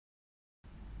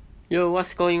Yo,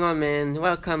 what's going on, man?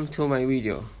 Welcome to my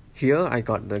video. Here I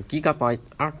got the Gigabyte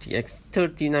RTX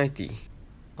 3090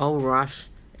 AORUS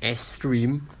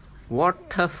XTREME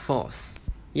WATERFORCE.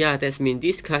 Yeah, that means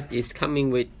this card is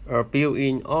coming with a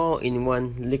built-in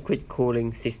all-in-one liquid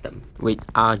cooling system with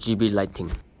RGB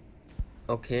lighting.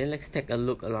 Okay, let's take a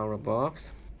look around the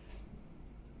box.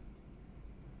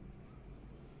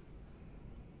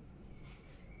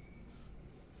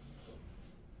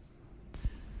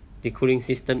 The cooling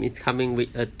system is coming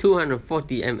with a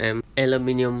 240 mm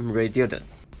aluminum radiator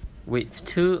with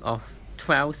two of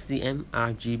 12 cm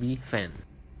RGB fan.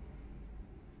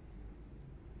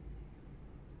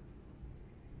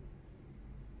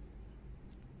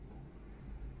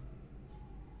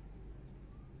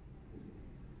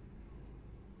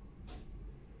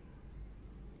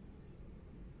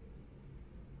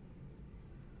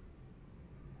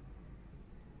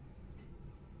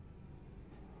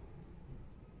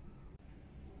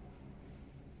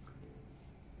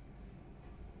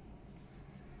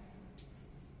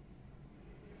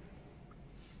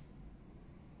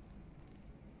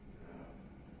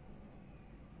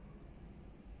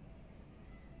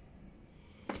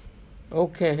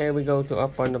 Okay, here we go to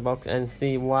open the box and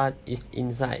see what is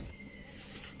inside.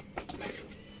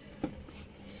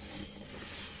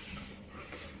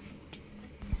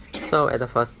 So at the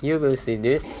first you will see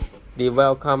this, the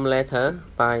welcome letter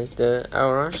by the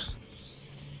AORUS.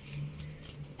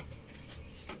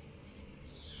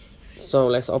 So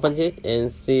let's open it and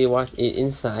see what is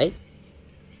inside.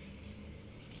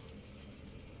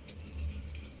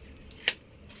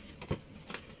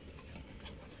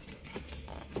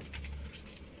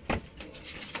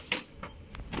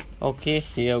 Okay,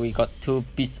 here we got two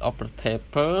pieces of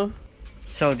paper.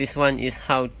 So this one is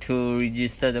how to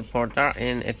register the product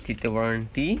and activate the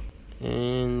warranty.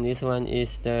 And this one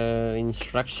is the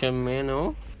instruction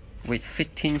manual with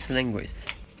 15 languages.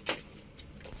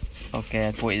 Okay,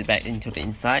 I put it back into the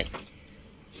inside.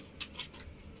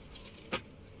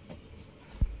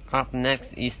 Up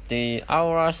next is the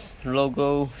AORUS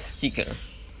logo sticker.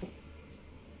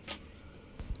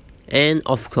 And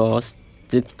of course,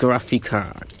 the graphic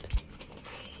card.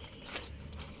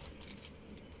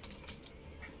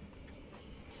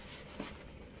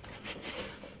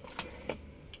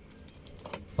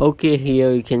 Okay,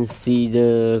 here you can see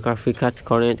the graphic card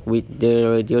connect with the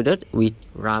radiator with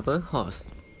rubber hose.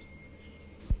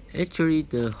 Actually,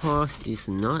 the hose is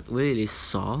not really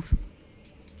soft,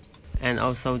 and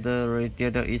also the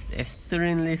radiator is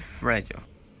extremely fragile.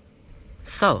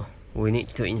 So, we need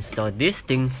to install this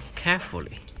thing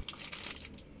carefully.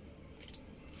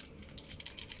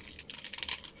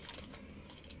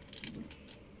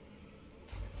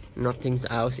 Nothing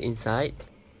else inside.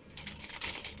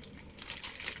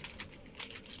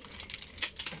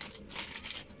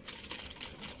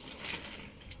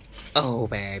 Oh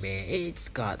baby, it's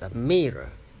got a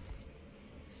mirror.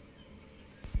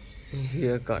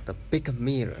 Here got a big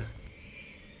mirror.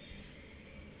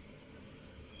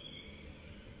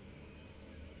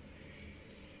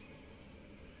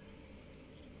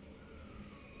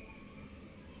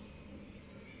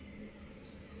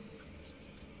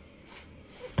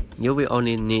 You will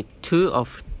only need 2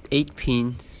 of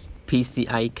 8-pin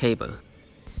PCI cable.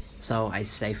 So I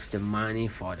saved the money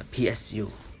for the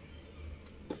PSU.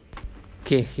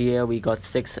 Okay, here we got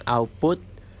 6 output.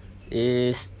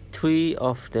 Is 3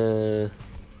 of the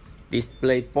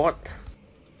display port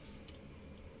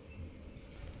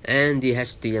and the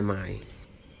HDMI.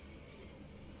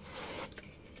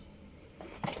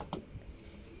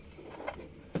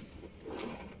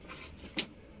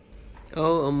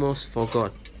 Oh, almost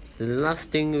forgot. The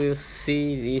last thing we'll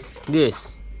see is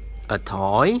this, a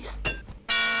toy.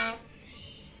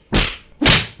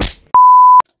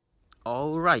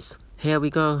 Alright, here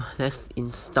we go. Let's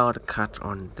install the card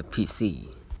on the PC.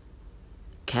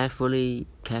 Carefully,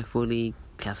 carefully,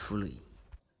 carefully.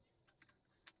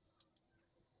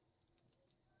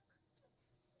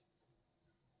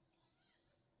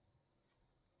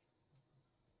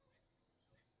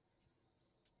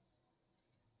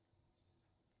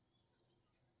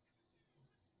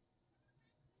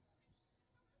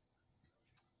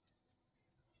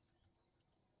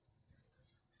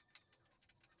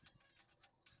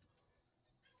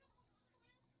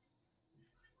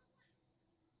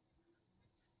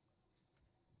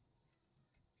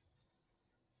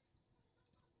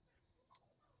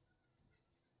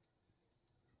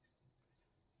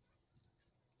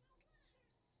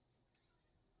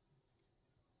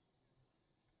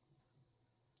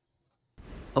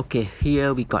 Okay,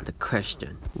 here we got the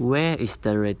question. Where is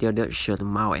the radiator should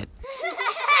mount it?